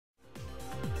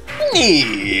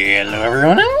Hello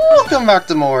everyone and welcome back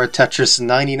to more Tetris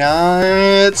 99.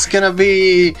 It's gonna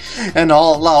be an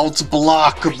all-out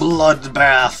block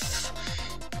bloodbath.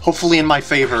 Hopefully in my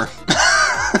favor.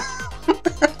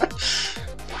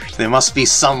 There must be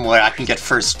some way I can get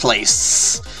first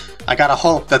place. I gotta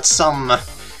hope that someone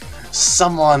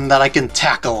that I can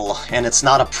tackle, and it's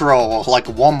not a pro, like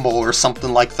Wumbo or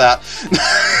something like that.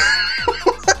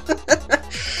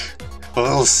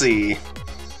 We'll see.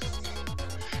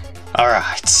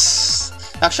 Alright.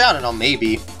 Actually, I don't know,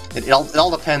 maybe. It all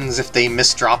depends if they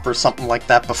misdrop or something like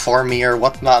that before me or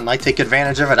whatnot, and I take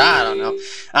advantage of it. I don't know.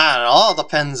 It all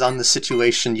depends on the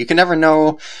situation. You can never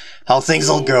know how things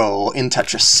will go in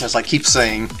Tetris, as I keep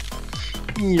saying.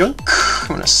 Yunk. I'm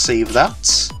gonna save that.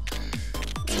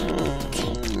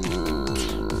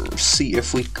 See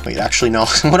if we... Wait, actually, no.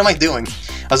 What am I doing?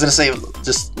 I was gonna say,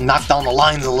 just knock down the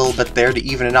lines a little bit there to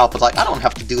even it out, but like, I don't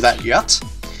have to do that yet.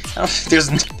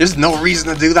 There's no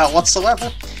reason to do that whatsoever.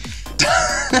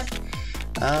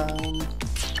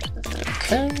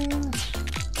 Okay.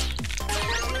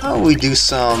 Oh, we do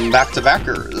some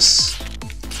back-to-backers.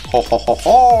 Ho ho ho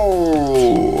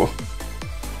ho!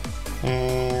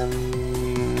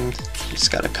 And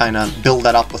just gotta kind of build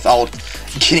that up without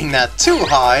getting that too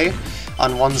high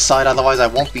on one side, otherwise I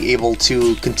won't be able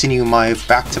to continue my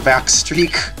back-to-back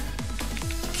streak-ish.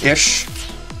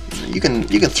 You can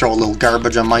throw a little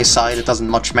garbage on my side, it doesn't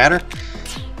much matter.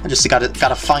 I just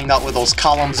gotta find out where those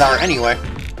columns are anyway.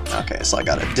 Okay, so I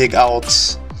gotta dig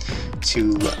out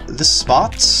to this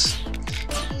spot.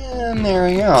 And there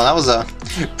we go. That was a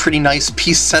pretty nice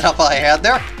piece setup I had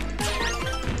there.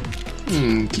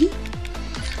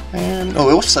 And oh,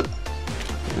 oops. I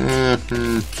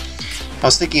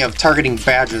was thinking of targeting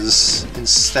badges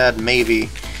instead, maybe.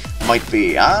 Might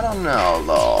be. I don't know,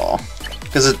 though.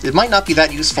 Because it might not be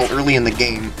that useful early in the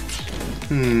game.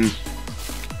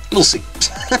 We'll see.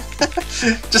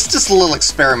 just a little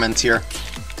experiment here.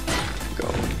 Go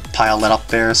pile that up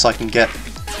there so I can get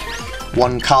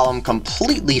one column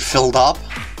completely filled up.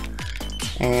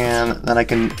 And then I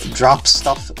can drop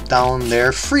stuff down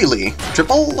there freely.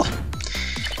 Triple.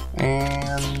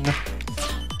 And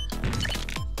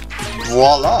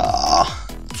voila!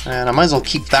 And I might as well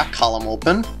keep that column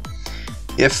open.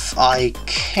 If I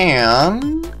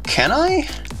can... Can I?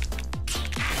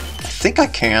 I think I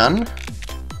can.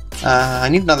 I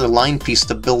need another line piece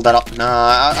to build that up.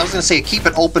 Nah, I was gonna say keep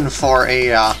it open for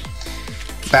a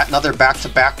another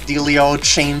back-to-back dealio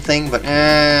chain thing, but nah,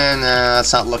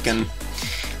 that's not looking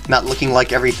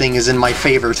like everything is in my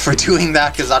favor for doing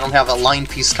that, because I don't have a line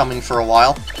piece coming for a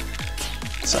while.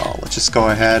 So let's just go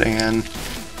ahead and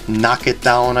knock it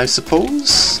down, I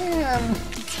suppose. And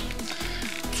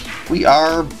we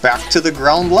are back to the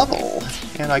ground level,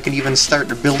 and I can even start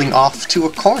building off to a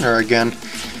corner again.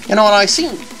 You know, when I've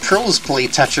seen pros play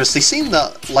Tetris, they seem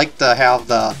to like to have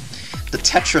the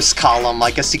Tetris column,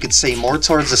 I guess you could say, more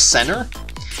towards the center.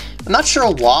 I'm not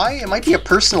sure why. It might be a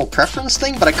personal preference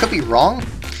thing, but I could be wrong.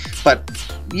 But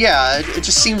yeah, it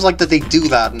just seems like that they do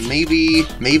that, and maybe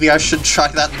I should try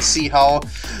that and see how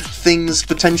things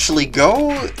potentially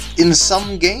go in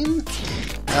some game.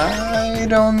 I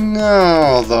don't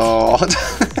know, though.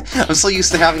 I'm so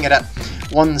used to having it at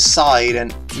one side,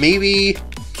 and maybe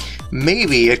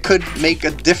it could make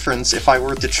a difference if I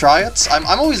were to try it.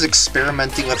 I'm always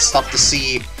experimenting with stuff to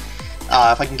see if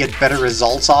I can get better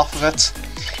results off of it.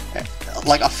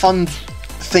 Like a fun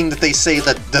thing that they say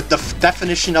that the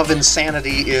definition of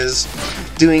insanity is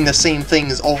doing the same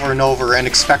things over and over and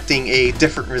expecting a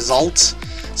different result.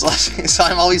 So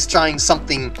I'm always trying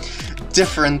something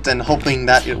different and hoping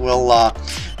that it will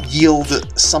yield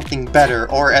something better,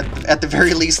 or at the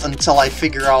very least until I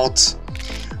figure out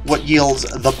what yields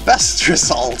the best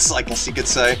results, I guess you could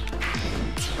say.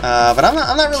 But I'm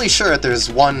not really sure that there's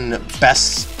one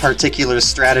best particular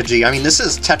strategy. I mean, this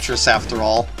is Tetris after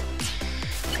all.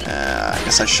 I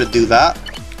guess I should do that.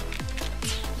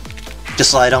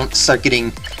 Just so I don't start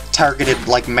getting targeted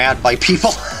like mad by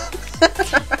people.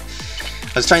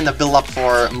 I was trying to build up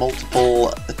for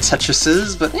multiple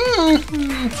Tetrises, but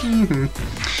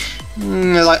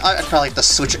I'd probably have to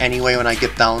switch anyway when I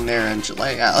get down there, and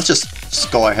like, yeah, let's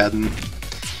just go ahead and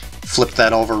flip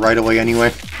that over right away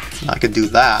anyway. I could do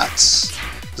that.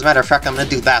 As a matter of fact, I'm going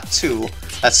to do that too.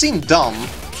 That seemed dumb.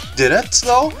 Did it,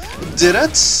 though? Did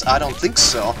it? I don't think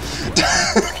so.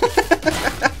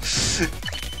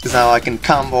 Because now I can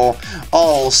combo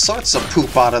all sorts of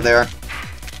poop out of there.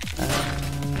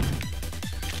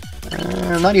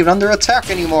 I'm not even under attack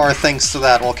anymore, thanks to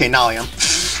that. Okay, now I am.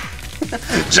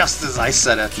 Just as I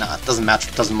said it. Nah, it doesn't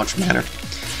much matter.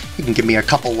 You can give me a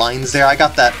couple lines there. I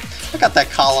got that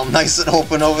column nice and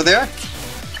open over there.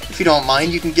 If you don't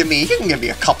mind, you can give me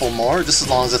a couple more, just as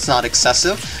long as it's not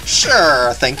excessive.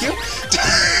 Sure, thank you.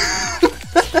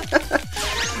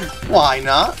 Why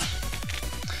not?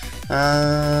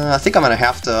 I think I'm gonna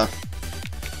have to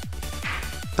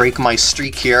break my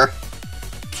streak here,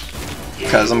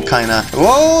 because I'm kinda...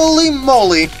 Holy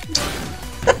moly!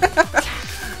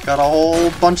 Got a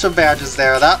whole bunch of badges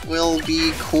there. That will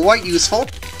be quite useful.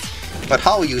 But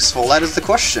how useful? That is the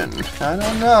question. I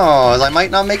don't know. I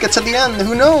might not make it to the end.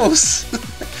 Who knows?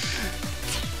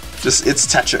 Just, it's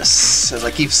Tetris, as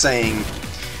I keep saying.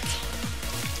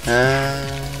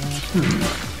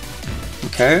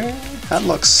 Okay, that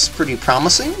looks pretty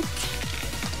promising.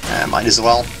 Might as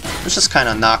well. Let's just kind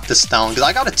of knock this down, because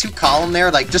I got a 2-column there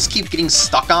that I just keep getting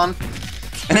stuck on.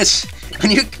 And it's...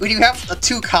 When you have a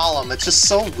 2-column, it's just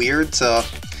so weird to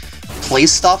play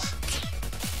stuff.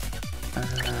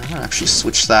 I'll actually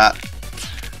switch that.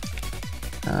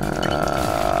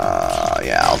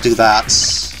 Yeah, I'll do that,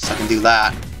 so I can do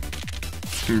that.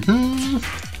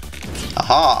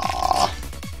 Aha!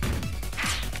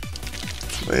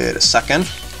 Wait a second.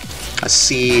 I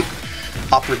see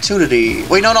opportunity.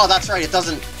 Wait, no, that's right, it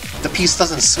doesn't... The piece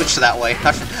doesn't switch that way.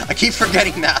 I keep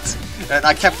forgetting that. And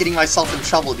I kept getting myself in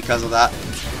trouble because of that.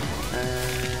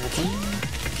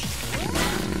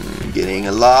 Getting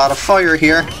a lot of fire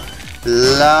here.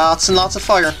 Lots and lots of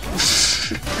fire.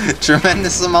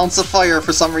 Tremendous amounts of fire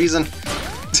for some reason.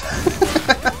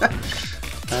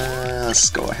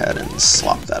 Let's go ahead and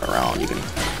swap that around. You can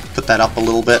put that up a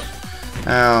little bit.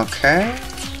 Okay,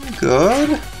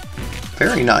 good.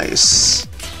 Very nice.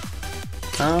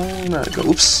 I'm gonna go,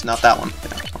 oops, not that one.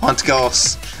 I want to go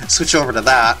switch over to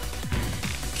that.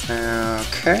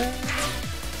 Okay.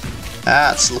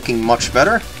 That's looking much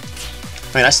better.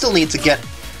 I mean, I still need to get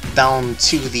down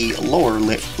to the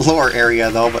lower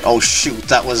area though, but oh shoot,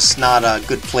 that was not a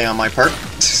good play on my part.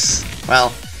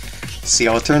 Well, let's see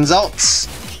how it turns out.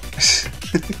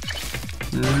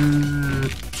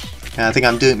 I think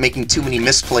I'm making too many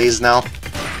misplays now.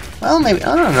 Well, maybe,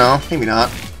 I don't know, maybe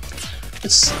not.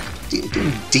 It's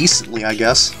doing decently, I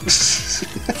guess.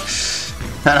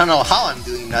 I don't know how I'm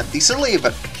doing that decently,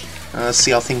 but let's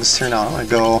see how things turn out. I'm gonna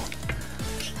go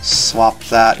swap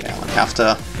that. Yeah, I'm gonna have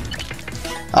to...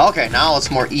 Okay, now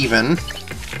it's more even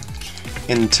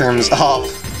in terms of...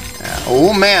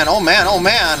 Oh man, oh man, oh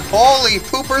man! Holy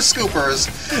pooper scoopers!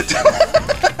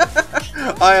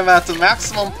 I am at the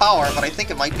maximum power, but I think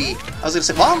it might be... I was gonna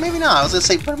say, well, maybe not. I was gonna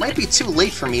say, but it might be too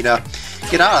late for me to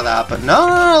get out of that, but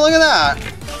no, look at that!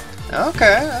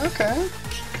 Okay, okay.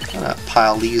 I'm gonna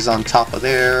pile these on top of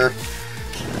there.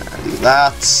 Do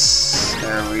that.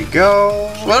 There we go.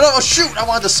 Oh, shoot! I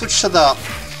wanted to switch to the...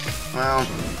 Well,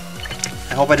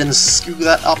 I hope I didn't screw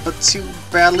that up too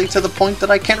badly to the point that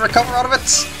I can't recover out of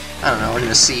it. I don't know, we're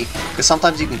gonna see. Because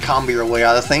sometimes you can combo your way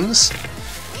out of things.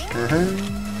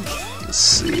 Let's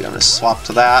see, I'm gonna swap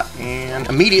to that, and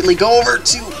immediately go over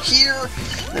to here,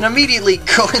 and immediately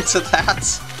go into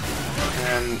that.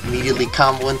 And immediately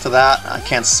combo into that. I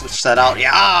can't switch that out.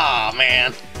 Yeah, ah,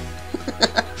 man.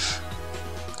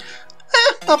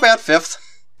 Not bad, 5th.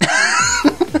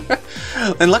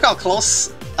 And look how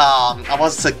close I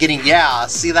was to getting, yeah,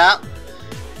 see that?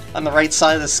 On the right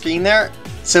side of the screen there?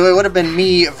 So it would have been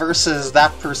me versus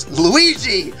that person.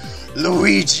 Luigi!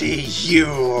 Luigi,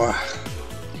 you're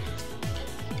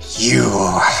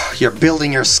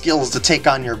building your skills to take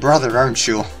on your brother, aren't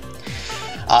you?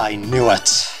 I knew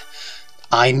it.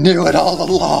 I knew it all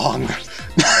along.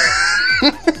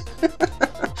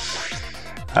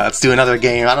 Let's do another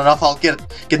game. I don't know if I'll get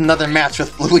another match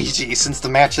with Luigi, since the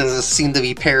matches seem to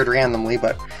be paired randomly,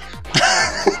 but...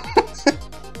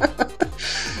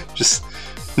 Just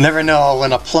never know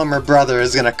when a plumber brother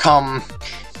is gonna come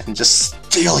and just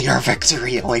steal your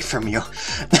victory away from you.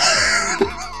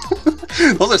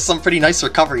 Those are some pretty nice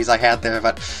recoveries I had there,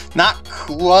 but not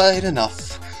quite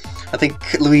enough. I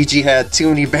think Luigi had too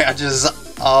many badges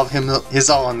of his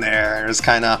own there. It was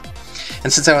kind of...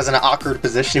 And since I was in an awkward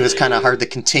position, it was kind of hard to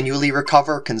continually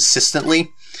recover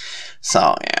consistently.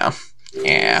 So, yeah.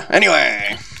 Yeah.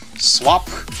 Anyway, swap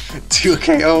 2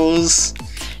 KOs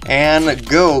and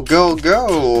go, go,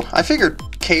 go. I figured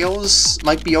KOs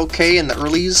might be okay in the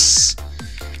earlies,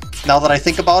 now that I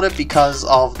think about it, because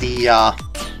of the,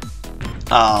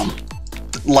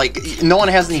 like, no one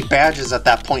has any badges at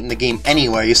that point in the game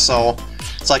anyway, so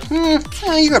it's like, you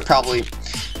could probably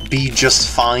be just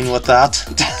fine with that.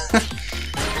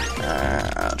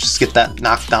 Just get that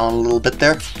knocked down a little bit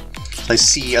there. I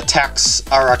see attacks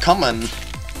are a-coming,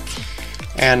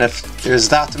 and if there's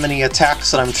that many attacks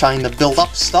that I'm trying to build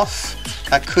up stuff,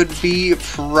 that could be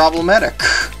problematic.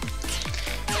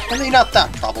 Maybe not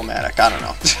that problematic, I don't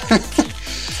know.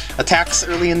 attacks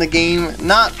early in the game,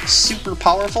 not super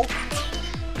powerful.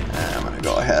 I'm gonna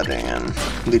go ahead and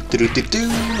do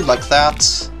like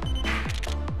that.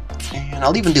 And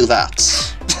I'll even do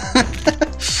that.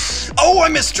 Oh, I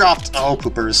misdropped! Oh,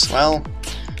 poopers. Well,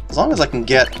 as long as I can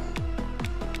get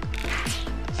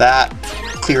that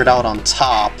cleared out on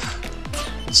top.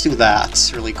 Let's do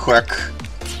that really quick.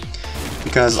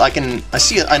 Because I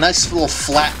see a nice little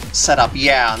flat setup,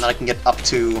 yeah, and then I can get up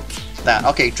to that.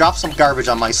 Okay, drop some garbage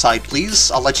on my side,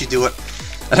 please. I'll let you do it.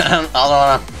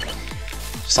 I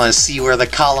just want to see where the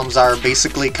columns are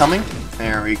basically coming.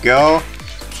 There we go.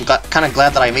 I'm kind of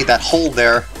glad that I made that hole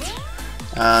there.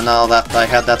 Now that I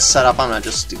had that set up, I'm gonna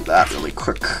just do that really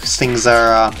quick. Things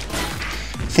are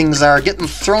getting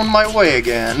thrown my way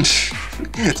again.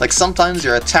 It's like sometimes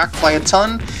you're attacked by a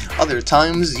ton, other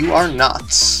times you are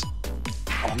not.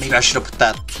 Oh, maybe I should have put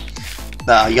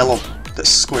the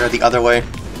square the other way,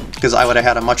 because I would have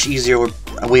had a much easier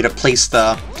way to place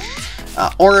the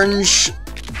orange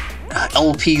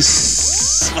L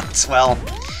piece. Well,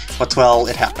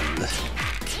 it happened.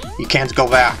 You can't go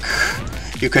back.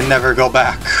 You can never go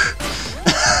back.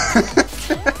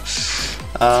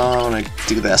 I'm gonna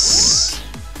do this.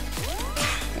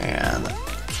 And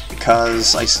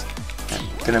because I'm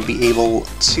gonna be able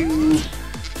to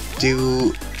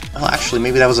do... Well, actually,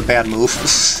 maybe that was a bad move.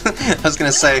 I was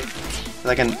gonna say that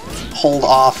I can hold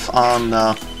off on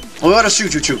the... Oh, what a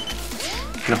shoot!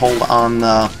 I can hold on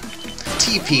the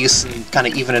T-piece and kind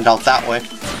of even it out that way.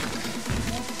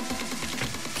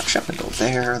 Actually, I'm gonna go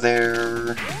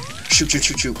there. Shoot.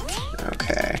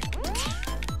 Okay.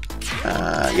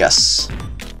 Yes.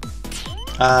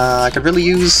 I could really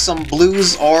use some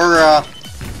blues or,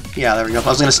 yeah, there we go. I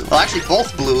was gonna say, well, actually,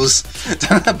 both blues.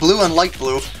 Blue and light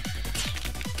blue.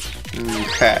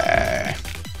 Okay.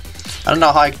 I don't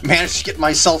know how I managed to get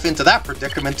myself into that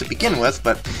predicament to begin with,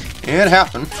 but it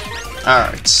happened.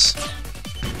 Alright.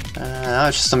 Now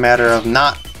it's just a matter of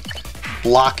not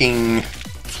blocking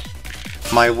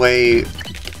my way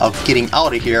of getting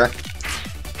out of here.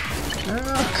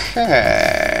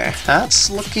 Okay. That's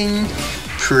looking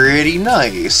pretty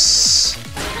nice.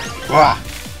 Wah.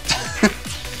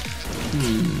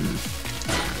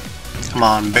 Come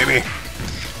on, baby.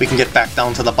 We can get back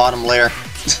down to the bottom layer.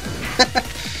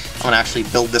 I'm gonna actually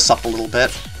build this up a little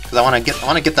bit because I want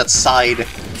to get that side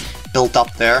built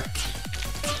up there.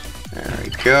 There we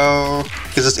go.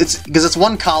 Because it's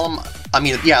one column. I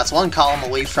mean, yeah, it's one column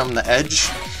away from the edge,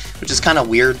 which is kind of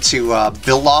weird to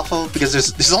build off of because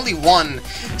there's only one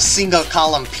single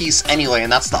column piece anyway,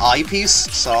 and that's the eye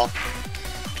piece. So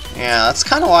yeah, that's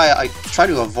kind of why I try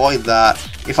to avoid that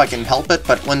if I can help it.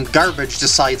 But when garbage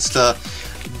decides to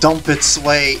dump its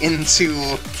way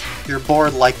into your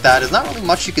board like that, there's not really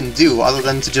much you can do other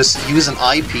than to just use an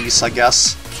eyepiece, I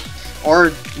guess.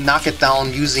 Or knock it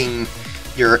down using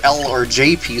your L or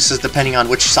J pieces, depending on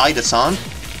which side it's on.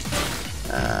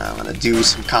 I'm gonna do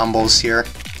some combos here,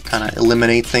 kind of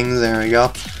eliminate things, there we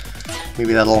go.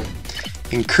 Maybe that'll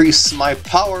increase my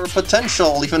power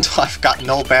potential, even though I've got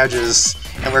no badges,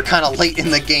 and we're kind of late in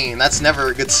the game. That's never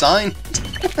a good sign.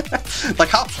 Like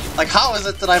how is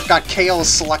it that I've got KO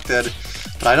selected,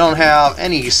 but I don't have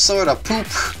any sort of poop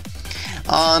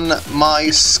on my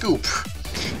scoop?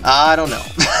 I don't know.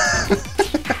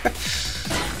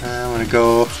 I'm gonna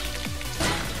go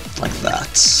like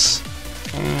that.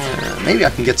 And maybe I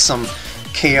can get some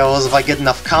KOs if I get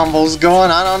enough combos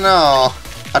going. I don't know.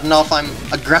 I don't know if I'm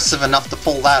aggressive enough to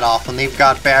pull that off when they've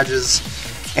got badges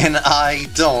and I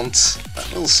don't. But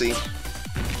we'll see.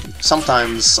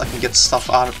 Sometimes I can get stuff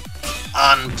on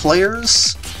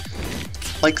players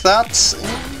like that.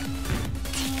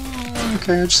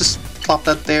 Okay, let's just plop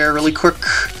that there really quick.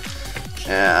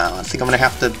 Yeah, I think I'm gonna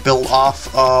have to build off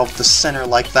of the center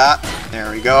like that. There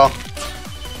we go.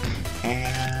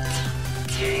 And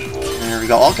there we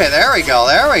go. Okay, there we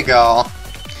go.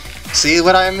 See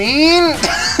what I mean?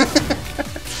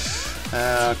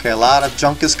 Okay, a lot of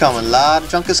junk is coming.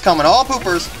 Oh,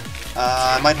 poopers!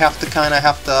 I might have to.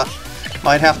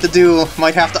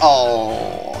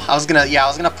 Oh, I was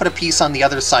gonna put a piece on the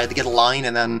other side to get a line,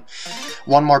 and then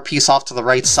one more piece off to the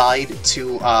right side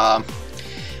to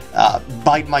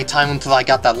bide my time until I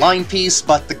got that line piece,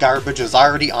 but the garbage is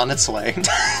already on its way.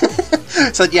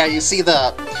 So yeah, you see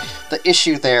the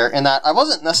issue there, in that I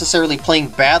wasn't necessarily playing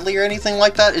badly or anything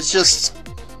like that. It's just,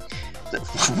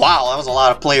 wow, that was a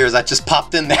lot of players that just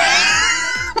popped in there.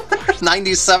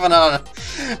 97 out of...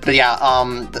 But yeah,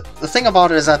 the thing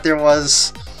about it is that there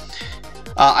was...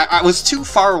 I was too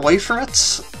far away from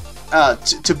it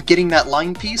to getting that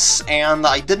line piece, and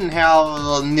I didn't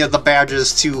have the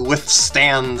badges to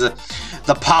withstand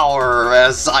the power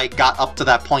as I got up to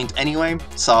that point anyway.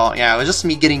 So yeah, it was just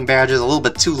me getting badges a little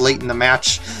bit too late in the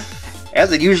match,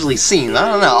 as it usually seems. I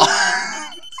don't know.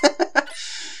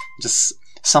 Just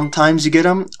sometimes you get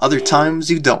them, other times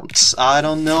you don't. I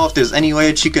don't know if there's any way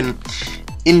that you can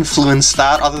influence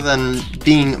that other than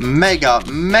being mega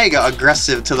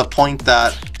aggressive to the point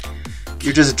that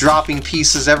you're just dropping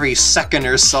pieces every second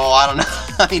or so. I don't know.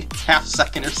 I mean, half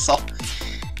second or so.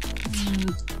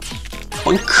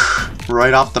 Boink.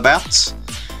 Right off the bat.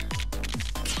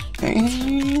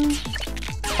 And...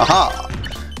 aha!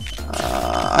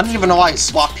 I don't even know why I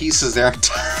swapped pieces there.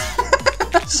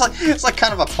 It's like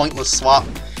kind of a pointless swap.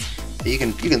 You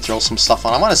can throw some stuff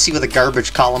on. I want to see where the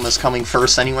garbage column is coming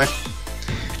first anyway.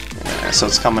 Yeah, so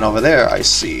it's coming over there, I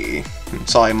see.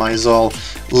 So I might as well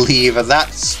leave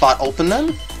that spot open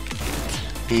then.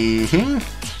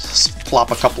 Just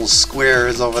plop a couple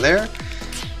squares over there.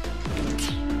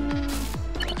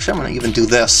 Actually, I'm going to even do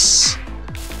this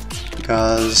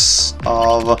because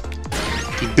of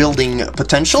the building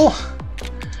potential.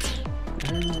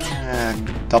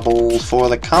 And double for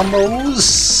the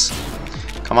combos.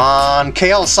 Come on,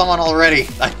 KO someone already.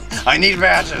 I need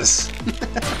badges.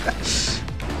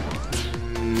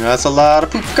 That's a lot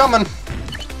of poop coming.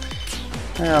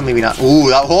 Well, maybe not. Ooh,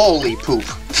 that holy poop.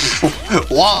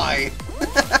 Why?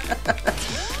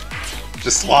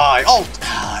 Just why? Oh,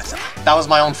 God. That was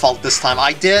my own fault this time.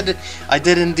 I did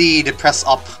indeed press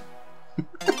up.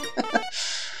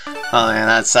 Oh man,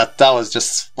 that was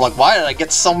just like, why did I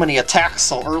get so many attacks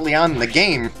so early on in the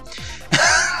game?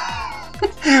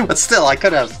 But still, I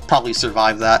could have probably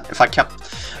survived that if I kept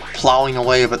plowing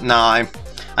away, but nah,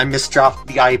 I misdropped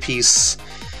the eyepiece.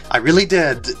 I really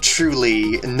did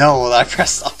truly know that I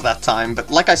pressed up that time, but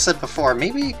like I said before,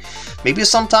 maybe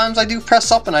sometimes I do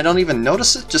press up and I don't even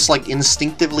notice it, just like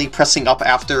instinctively pressing up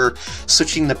after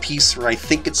switching the piece where I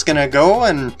think it's gonna go,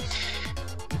 and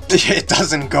it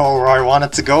doesn't go where I want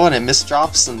it to go, and it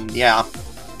misdrops, and yeah.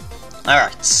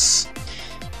 Alright.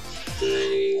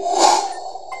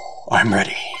 I'm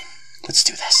ready. Let's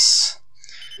do this.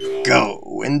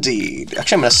 Go, indeed.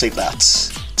 Actually, I'm gonna save that.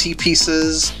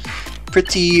 T-pieces,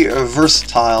 pretty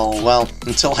versatile. Well,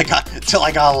 until I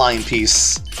got a line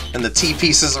piece, and the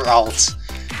T-pieces are out.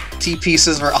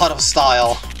 T-pieces are out of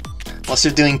style, unless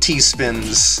you're doing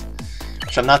T-spins,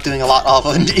 which I'm not doing a lot of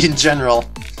in general.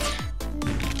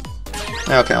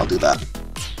 Okay, I'll do that.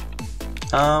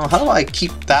 How do I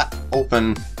keep that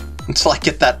open until I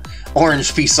get that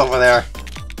orange piece over there?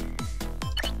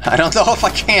 I don't know if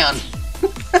I can.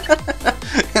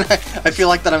 I feel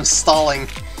like that I'm stalling.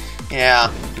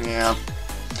 Yeah.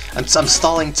 I'm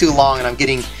stalling too long, and I'm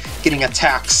getting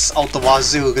attacks out the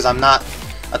wazoo because I'm not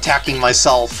attacking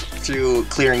myself through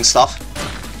clearing stuff.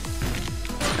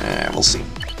 We'll see.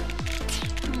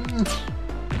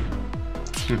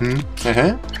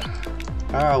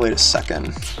 Wait a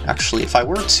second. Actually, if I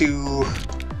were to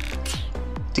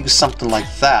do something like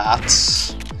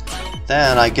that,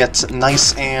 then I get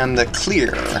nice and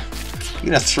clear. You're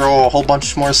gonna throw a whole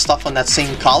bunch more stuff on that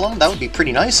same column? That would be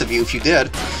pretty nice of you if you did.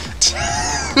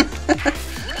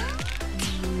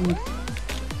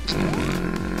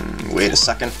 Wait a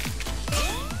second.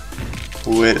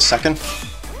 Wait a second.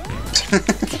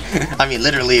 I mean,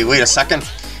 literally, wait a second.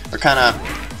 We're kind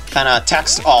of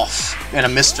taxed off, and a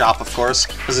misdrop, of course.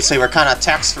 As I say, we're kind of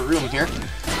taxed for room here.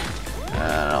 I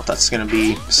don't know if that's going to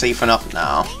be safe enough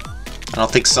now. I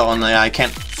don't think so, and I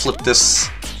can't flip this.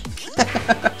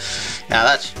 Yeah,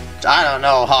 that's... I don't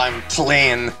know how I'm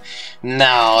playing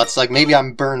now. It's like maybe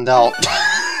I'm burned out.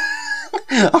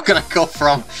 I'm gonna go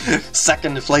from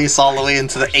second place all the way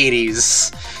into the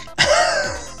 80s.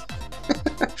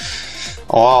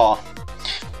 Oh,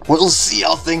 we'll see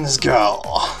how things go.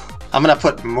 I'm gonna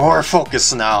put more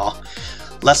focus now.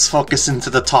 Less focus into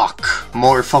the talk,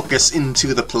 more focus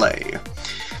into the play.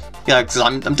 Yeah, because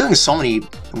I'm doing so many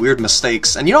weird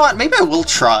mistakes. And you know what? Maybe I will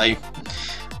try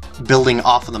building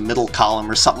off of the middle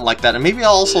column or something like that. And maybe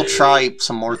I'll also try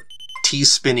some more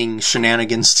T-spinning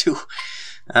shenanigans too.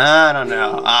 I don't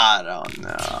know.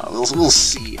 We'll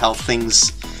see how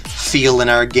things feel in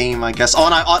our game, I guess. Oh,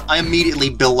 and I immediately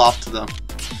build off to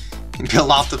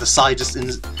the side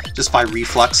just by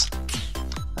reflex.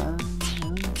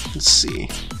 Let's see.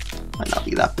 Might not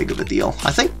be that big of a deal.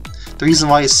 I think the reason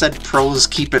why I said pros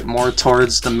keep it more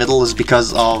towards the middle is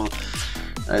because of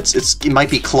it might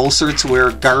be closer to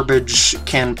where garbage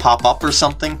can pop up or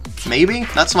something. Maybe?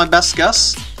 That's my best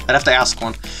guess. I'd have to ask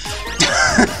one.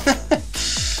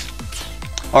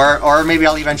 Or maybe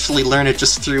I'll eventually learn it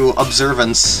just through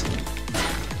observance.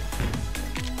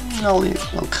 I'll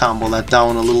combo that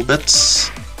down a little bit.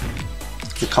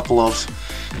 A couple of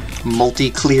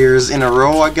multi-clears in a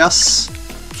row, I guess.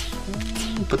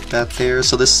 Put that there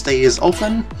so this stays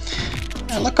open.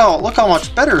 Yeah, look how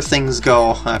much better things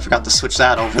go. I forgot to switch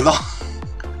that over though.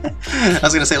 I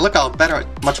was gonna say, look how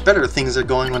much better things are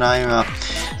going when I'm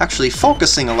actually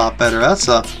focusing a lot better. It's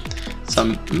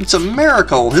a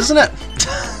miracle, isn't it?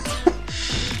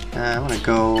 I'm gonna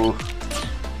go. I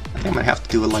think I'm gonna have to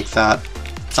do it like that.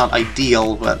 It's not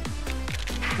ideal, but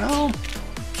well,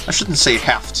 I shouldn't say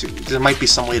have to. There might be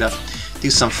some way to do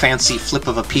some fancy flip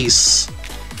of a piece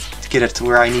to get it to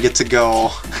where I need it to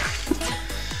go.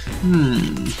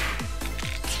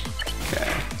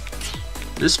 Okay.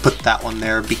 Just put that one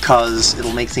there because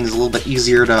it'll make things a little bit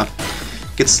easier to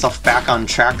get stuff back on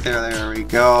track there. There we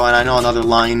go. And I know another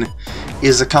line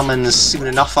is coming soon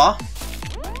enough, huh?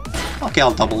 Okay,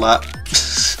 I'll double that.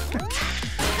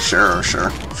 Sure.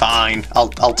 Fine.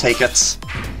 I'll take it.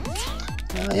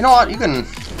 You know what? You can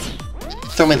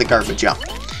throw me the garbage, yeah.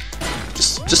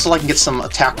 Just so I can get some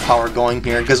attack power going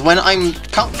here, because when I'm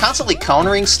constantly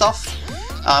countering stuff,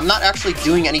 I'm not actually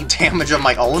doing any damage of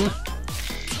my own.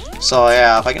 So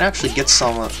yeah, if I can actually get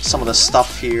some of the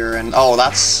stuff here, and oh,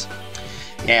 that's...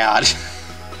 yeah.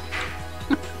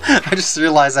 I just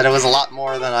realized that it was a lot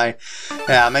more than I...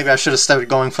 yeah, maybe I should have started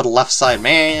going for the left side.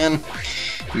 Man.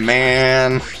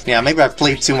 Yeah, maybe I've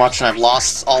played too much and I've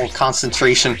lost all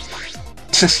concentration.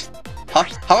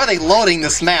 How are they loading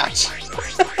this match?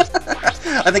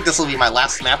 I think this will be my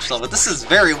last match though, but this is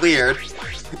very weird.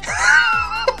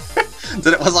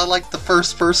 Was I like the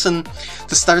first person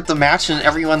to start the match and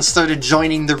everyone started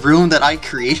joining the room that I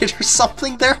created or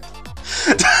something there?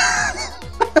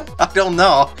 I don't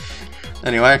know.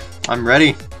 Anyway, I'm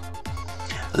ready.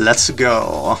 Let's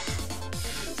go.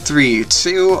 3,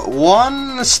 2,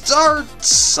 1, start!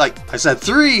 I said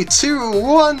 3, 2,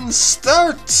 1,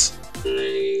 start!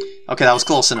 Okay, that was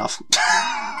close enough.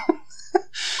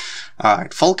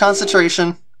 Alright, full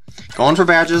concentration. Going for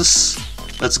badges.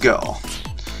 Let's go.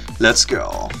 Let's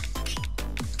go.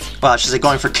 Well, I should say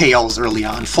going for KOs early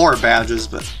on. 4 badges,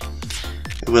 but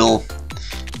it will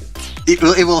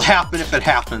happen if it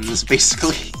happens,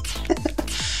 basically.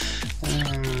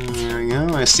 There we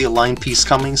go. I see a line piece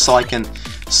coming, so I can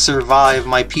survive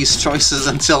my piece choices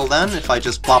until then, if I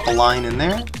just plop a line in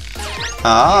there.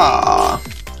 Ah.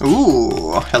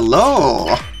 Ooh,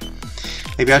 hello.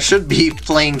 Maybe I should be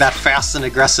playing that fast and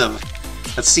aggressive.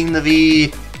 That seemed to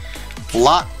be a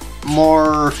lot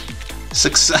more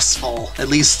successful, at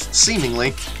least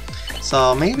seemingly.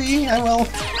 So maybe I will.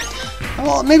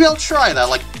 Well, maybe I'll try that,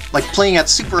 like playing at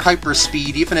super hyper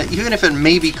speed, even if it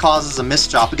maybe causes a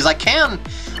misdrop, because I can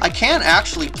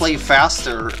actually play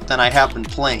faster than I have been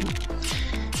playing.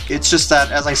 It's just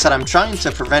that, as I said, I'm trying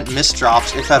to prevent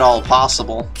misdrops if at all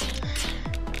possible.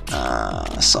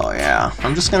 So yeah,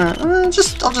 I'm just gonna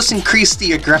I'll just increase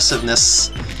the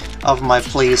aggressiveness of my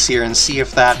plays here and see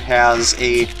if that has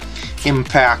a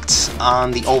impact on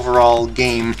the overall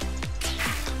game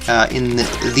in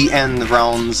the end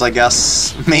rounds, I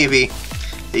guess. Maybe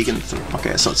you can.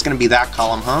 Okay, so it's gonna be that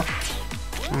column, huh?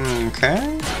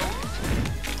 Okay,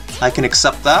 I can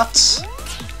accept that.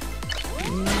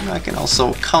 I can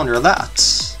also counter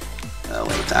that.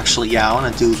 Wait, actually, yeah, I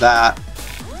want to do that.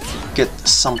 Get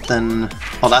something.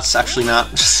 Oh, that's actually not.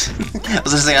 I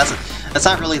was gonna say that's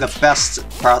not really the best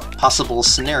possible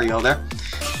scenario there.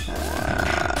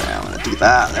 I'm gonna do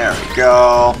that. There we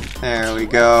go. There we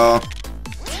go.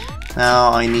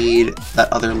 Now I need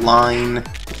that other line,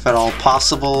 if at all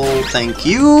possible. Thank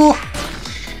you.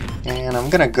 And I'm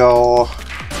gonna go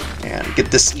and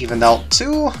get this evened out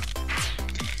too,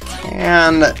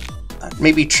 and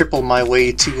maybe triple my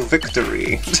way to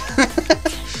victory.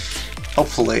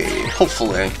 Hopefully.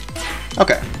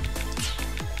 Okay.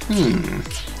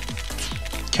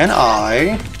 Can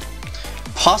I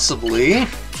possibly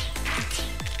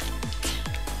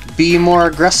be more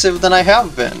aggressive than I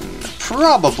have been?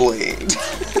 Probably.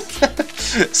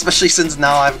 Especially since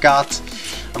now I've got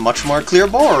a much more clear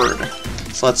board.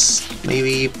 So let's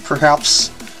maybe perhaps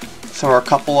throw a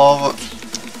couple of...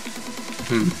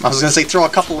 I was gonna say throw a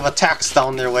couple of attacks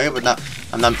down their way, but not.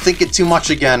 I'm thinking too much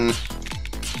again.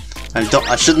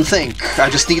 I shouldn't think. I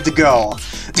just need to go.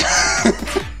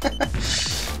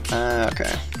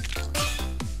 Okay.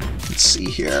 Let's see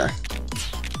here.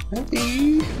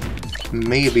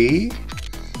 Maybe.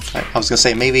 I was gonna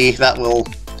say maybe that will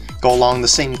go along the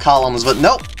same columns, but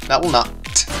nope, that will not.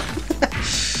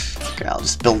 Okay, I'll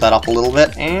just build that up a little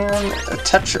bit and a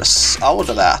Tetris out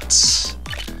of that.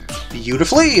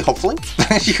 Beautifully, hopefully.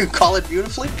 You can call it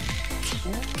beautifully.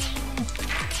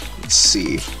 Let's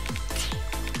see.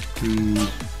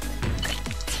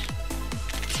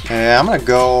 Yeah, I'm gonna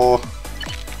go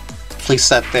place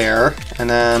that there, and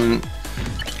then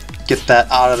get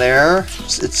that out of there.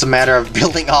 It's a matter of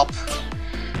building up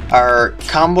our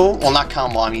combo. Well, not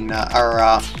combo. I mean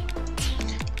our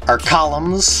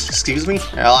columns. Excuse me.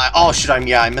 Oh, should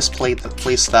I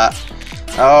misplaced that.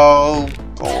 Oh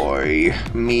boy,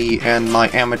 me and my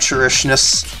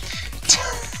amateurishness.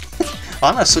 Well,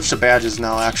 I'm gonna switch to badges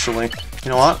now. Actually,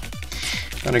 you know what?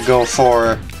 I'm gonna go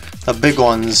for the big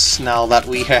ones now that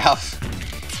we have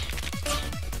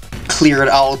cleared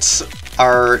out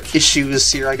our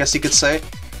issues here, I guess you could say.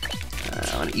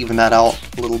 I'm gonna even that out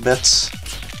a little bit.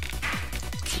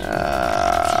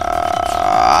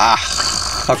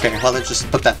 Okay, well, let's just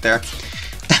put that there.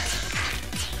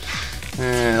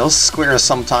 Those squares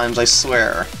sometimes, I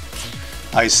swear.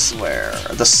 I swear.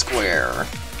 The square.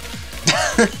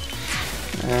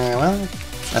 Well,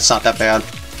 that's not that bad.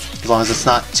 As long as it's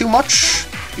not too much,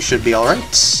 you should be alright.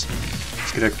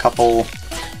 Let's get a couple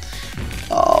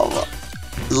of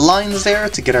lines there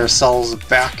to get ourselves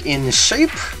back in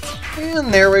shape.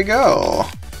 And there we go.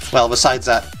 Well, besides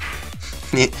that,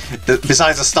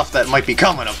 besides the stuff that might be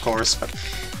coming, of course, but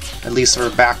at least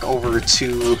we're back over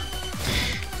to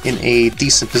in a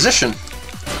decent position.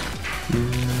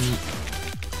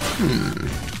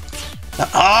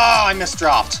 Oh, I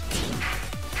misdropped.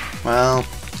 Well,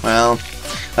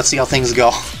 let's see how things go.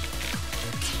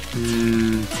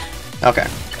 Okay,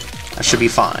 that should be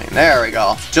fine. There we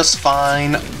go. Just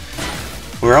fine.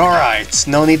 We're alright.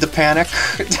 No need to panic.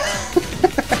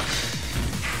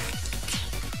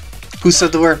 Who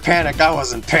said the word panic? I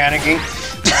wasn't panicking.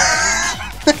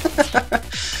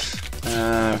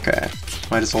 Okay.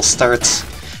 Might as well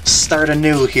start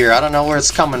anew here. I don't know where it's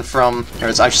coming from. Or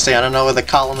I should say, I don't know where the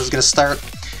column is going to start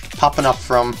popping up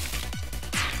from.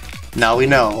 Now we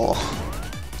know.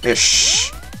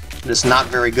 Ish. It is not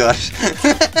very good.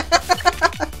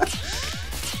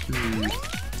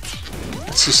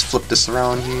 Let's just flip this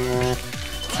around here.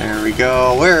 There we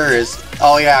go. Where is...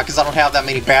 Oh yeah, because I don't have that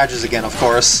many badges again, of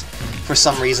course. For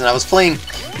some reason, I was playing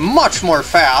much more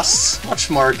fast, much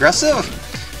more aggressive,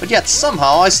 but yet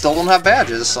somehow I still don't have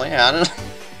badges, so yeah, I don't know.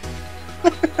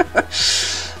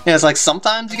 Yeah, it's like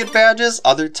sometimes you get badges,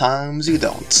 other times you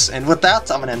don't. And with that,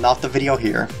 I'm going to end off the video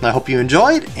here. I hope you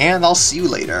enjoyed, and I'll see you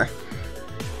later.